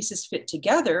these pieces fit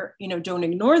together. Don't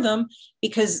ignore them,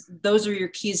 because those are your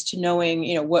keys to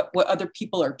knowing, what other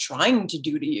people are trying to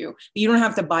do to you. But you don't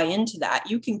have to buy into that.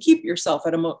 You can keep yourself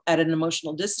at an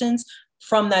emotional distance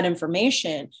from that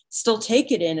information, still take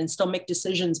it in and still make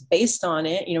decisions based on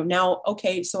it. Now,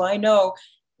 okay, so I know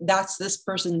that's this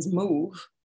person's move.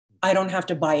 I don't have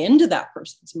to buy into that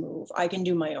person's move. I can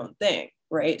do my own thing,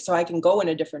 right? So I can go in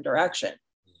a different direction.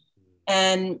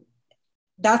 And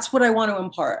that's what I want to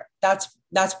impart. That's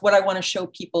what I want to show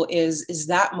people is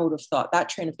that mode of thought, that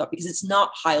train of thought, because it's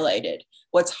not highlighted.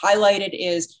 What's highlighted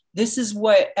is, this is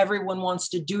what everyone wants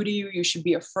to do to you. You should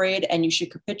be afraid, and you should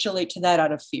capitulate to that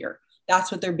out of fear.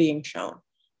 That's what they're being shown.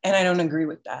 And I don't agree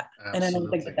with that. Absolutely. And I don't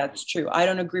think that that's true. I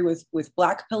don't agree with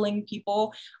blackpilling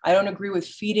people. I don't agree with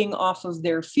feeding off of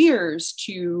their fears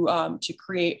to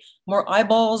create more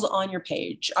eyeballs on your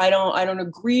page. I don't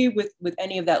agree with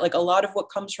any of that. Like, a lot of what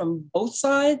comes from both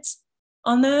sides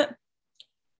on that,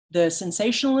 the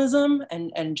sensationalism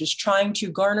and just trying to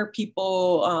garner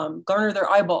people, garner their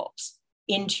eyeballs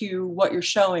into what you're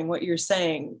showing, what you're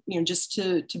saying, just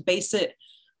to base it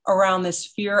around this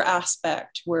fear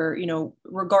aspect, where,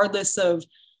 regardless of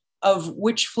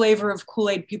which flavor of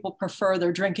Kool-Aid people prefer,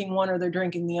 they're drinking one or they're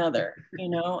drinking the other.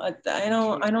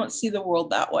 I don't see the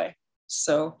world that way.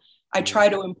 So I try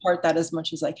to impart that as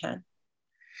much as I can.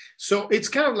 So it's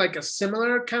kind of like a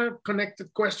similar kind of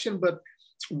connected question, but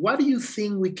what do you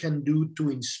think we can do to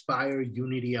inspire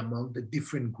unity among the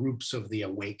different groups of the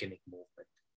awakening movement?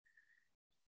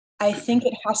 I think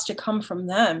it has to come from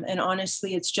them. And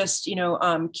honestly, it's just,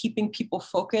 keeping people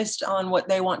focused on what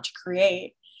they want to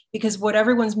create, because what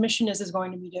everyone's mission is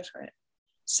going to be different.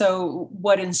 So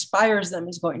what inspires them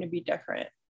is going to be different.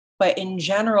 But in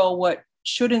general, what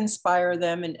should inspire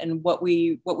them and what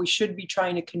we should be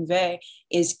trying to convey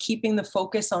is keeping the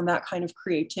focus on that kind of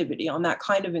creativity, on that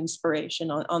kind of inspiration,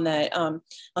 on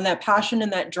that passion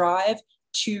and that drive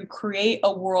to create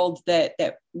a world that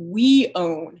we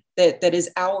own, that is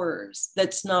ours,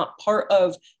 that's not part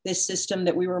of this system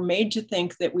that we were made to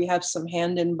think that we have some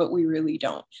hand in, but we really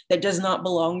don't, that does not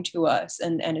belong to us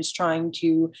and is trying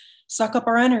to suck up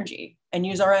our energy and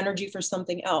use our energy for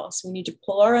something else. We need to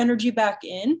pull our energy back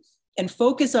in and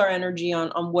focus our energy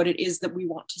on what it is that we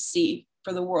want to see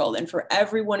for the world. And for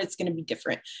everyone, it's going to be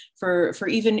different. For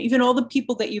even all the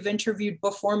people that you've interviewed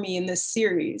before me in this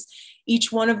series,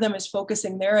 each one of them is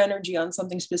focusing their energy on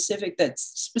something specific that's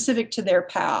specific to their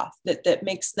path, that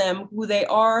makes them who they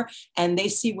are, and they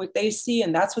see what they see,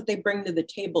 and that's what they bring to the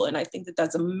table. And I think that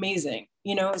that's amazing,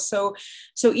 so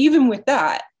even with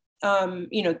that,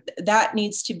 that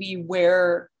needs to be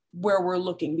where we're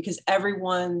looking, because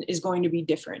everyone is going to be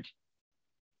different.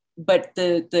 But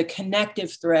the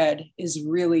connective thread is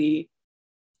really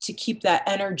to keep that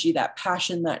energy, that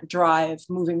passion, that drive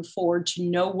moving forward, to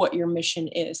know what your mission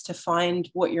is, to find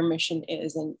what your mission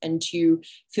is, and to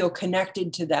feel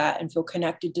connected to that and feel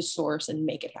connected to source and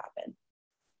make it happen.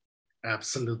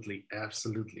 Absolutely.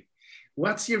 Absolutely.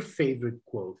 What's your favorite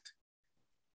quote?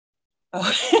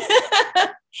 Oh,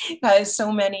 guys,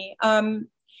 so many.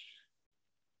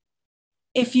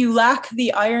 If you lack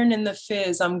the iron and the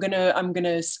fizz, I'm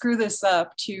gonna screw this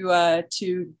up,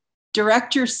 to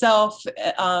direct yourself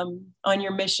on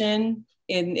your mission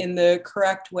in the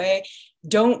correct way.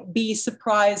 Don't be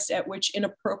surprised at which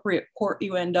inappropriate port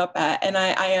you end up at. And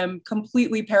I am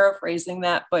completely paraphrasing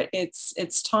that, but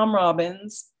it's Tom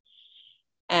Robbins,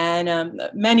 and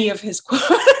many of his quotes.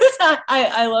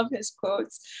 I love his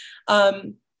quotes.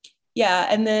 Yeah,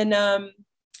 and then.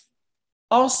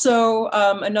 Also,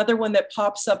 another one that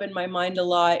pops up in my mind a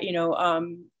lot,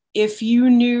 if you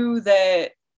knew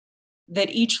that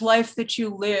each life that you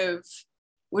live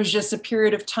was just a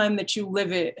period of time that you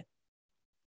live it,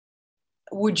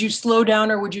 would you slow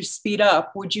down or would you speed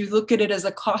up? Would you look at it as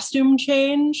a costume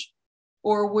change,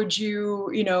 or would you,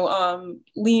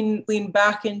 lean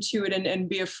back into it and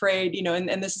be afraid,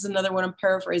 and this is another one I'm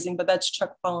paraphrasing, but that's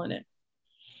Chuck Palahniuk.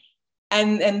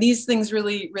 And these things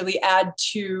really, really add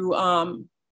to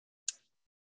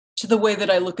the way that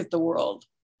I look at the world.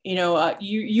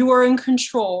 You are in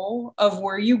control of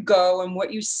where you go and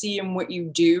what you see and what you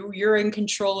do. You're in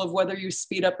control of whether you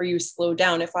speed up or you slow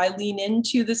down. If I lean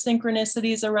into the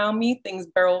synchronicities around me, things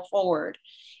barrel forward.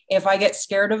 If I get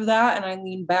scared of that and I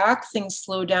lean back, things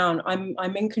slow down.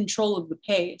 I'm in control of the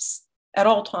pace at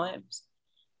all times.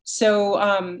 So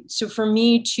for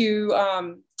me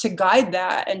to guide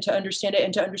that and to understand it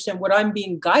and to understand what I'm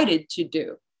being guided to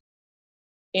do,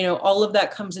 all of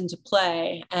that comes into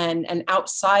play. And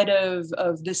outside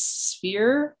of this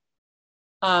sphere,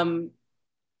 time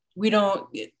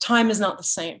is not the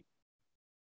same.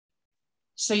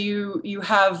 So you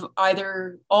have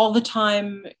either all the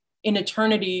time in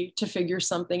eternity to figure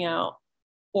something out,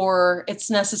 or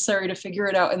it's necessary to figure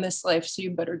it out in this life, so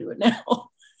you better do it now.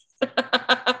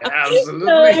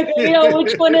 Absolutely. So,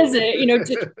 which one is it?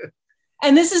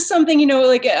 And this is something,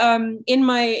 in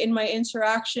my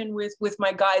interaction with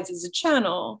my guides as a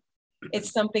channel,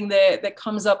 it's something that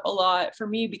comes up a lot for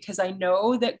me, because I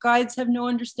know that guides have no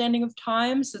understanding of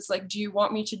time. So it's like, do you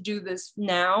want me to do this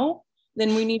now?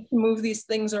 Then we need to move these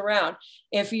things around.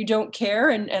 If you don't care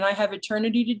and I have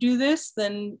eternity to do this,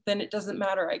 then it doesn't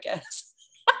matter, I guess.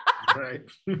 Right.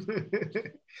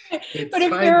 But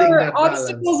if there are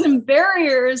obstacles and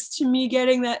barriers to me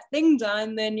getting that thing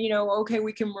done, then, okay,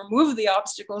 we can remove the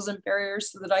obstacles and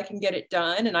barriers so that I can get it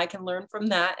done and I can learn from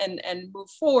that and move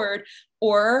forward.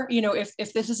 Or,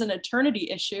 if this is an eternity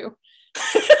issue,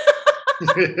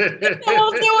 we'll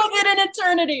deal with it in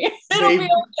eternity. It'll be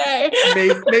okay.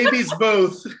 Maybe it's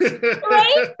both.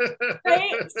 Right?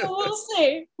 So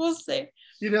we'll see.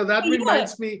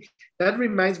 That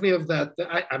reminds me of that.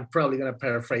 I'm probably going to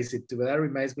paraphrase it too, but that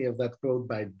reminds me of that quote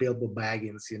by Bilbo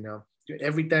Baggins.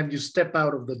 Every time you step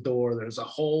out of the door, there's a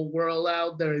whole world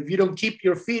out there. If you don't keep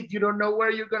your feet, you don't know where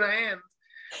you're going to end.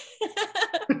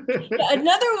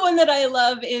 Another one that I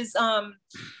love is,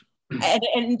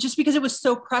 and just because it was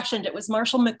so prescient, it was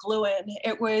Marshall McLuhan.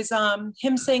 It was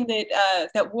him saying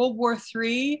that World War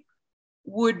III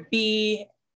would be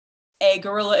a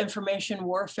guerrilla information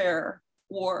warfare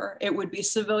war. It would be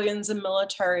civilians and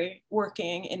military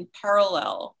working in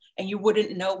parallel, and you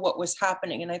wouldn't know what was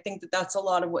happening. And I think that that's a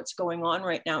lot of what's going on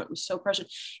right now. It was so prescient.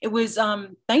 It was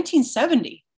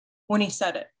 1970 when he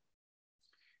said it.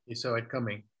 You saw it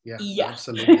coming. Yeah, yeah.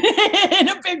 Absolutely. In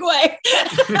a big way.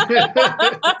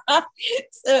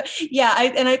 So,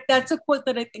 yeah, that's a quote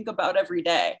that I think about every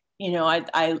day. You know,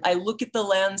 I look at the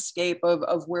landscape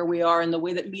of where we are and the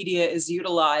way that media is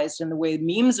utilized and the way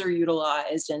memes are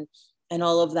utilized and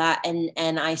all of that.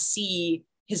 And I see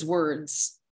his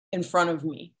words in front of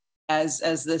me as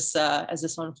this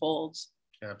unfolds.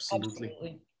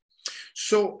 Absolutely.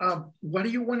 So what do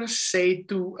you want to say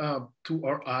to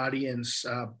our audience?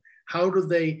 How do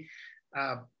they,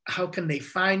 how can they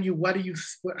find you?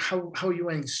 How you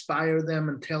inspire them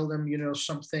and tell them, you know,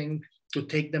 something to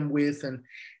take them with, and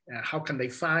how can they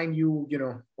find you, you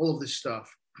know, all of this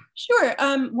stuff? Sure.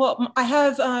 Well, I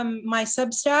have my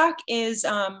Substack is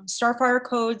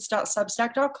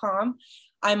starfirecodes.substack.com.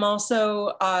 I'm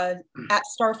also at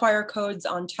Starfire Codes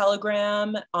on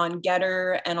Telegram, on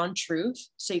Getter, and on Truth.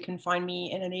 So you can find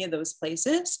me in any of those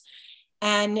places.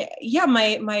 And yeah,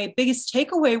 my biggest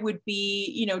takeaway would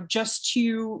be, you know, just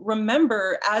to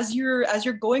remember as you're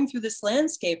going through this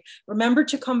landscape, remember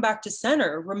to come back to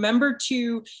center. Remember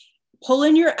to pull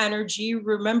in your energy.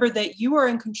 Remember that you are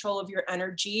in control of your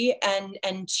energy, and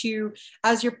to,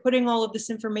 as you're putting all of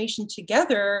this information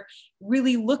together,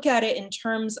 really look at it in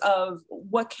terms of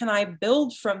what can I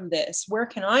build from this? Where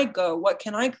can I go? What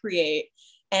can I create?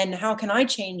 And how can I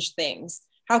change things?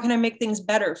 How can I make things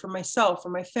better for myself, for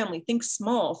my family? Think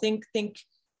small, think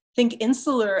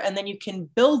insular, and then you can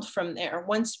build from there.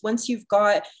 Once you've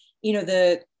got, you know,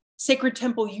 the sacred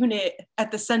temple unit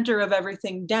at the center of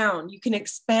everything down, you can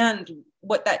expand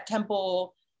what that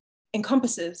temple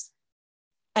encompasses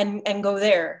and go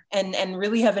there and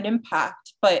really have an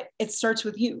impact. But it starts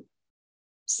with you.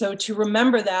 So to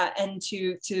remember that and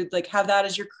to like have that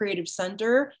as your creative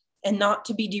center, and not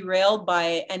to be derailed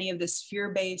by any of this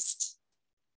fear-based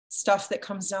stuff that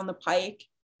comes down the pike.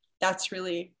 That's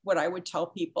really what I would tell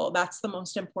people. That's the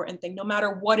most important thing, no matter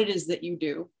what it is that you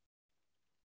do.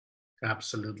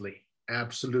 Absolutely.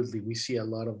 We see a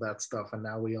lot of that stuff, and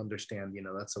now we understand, you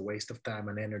know, that's a waste of time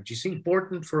and energy. It's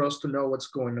important for us to know what's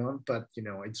going on, but, you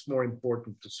know, it's more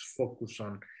important to focus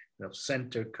on, you know,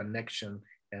 center, connection,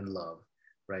 and love,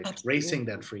 right? Absolutely. Raising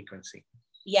that frequency.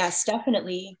 Yes,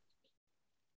 definitely.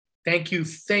 Thank you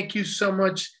so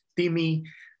much, Demi,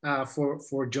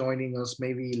 for joining us.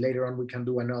 Maybe later on we can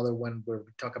do another one where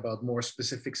we talk about more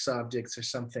specific subjects or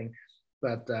something.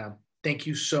 But thank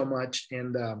you so much,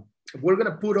 and we're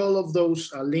going to put all of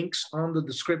those links on the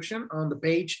description on the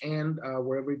page and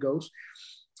wherever it goes.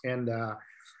 And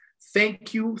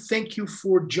thank you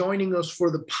for joining us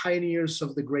for the Pioneers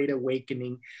of the Great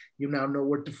Awakening. You now know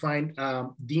where to find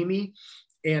Demi.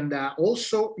 And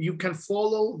also, you can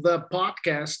follow the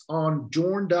podcast on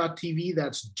journ.tv.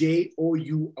 That's JOURN.tv.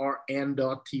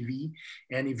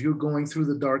 And if you're going through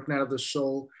the dark night of the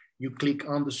soul, you click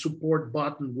on the support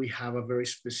button. We have a very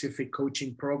specific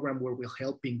coaching program where we're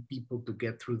helping people to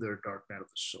get through their dark night of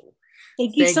the soul.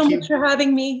 Thank you so much for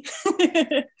having me.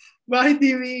 Bye,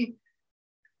 Demi.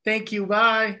 Thank you.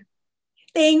 Bye.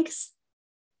 Thanks.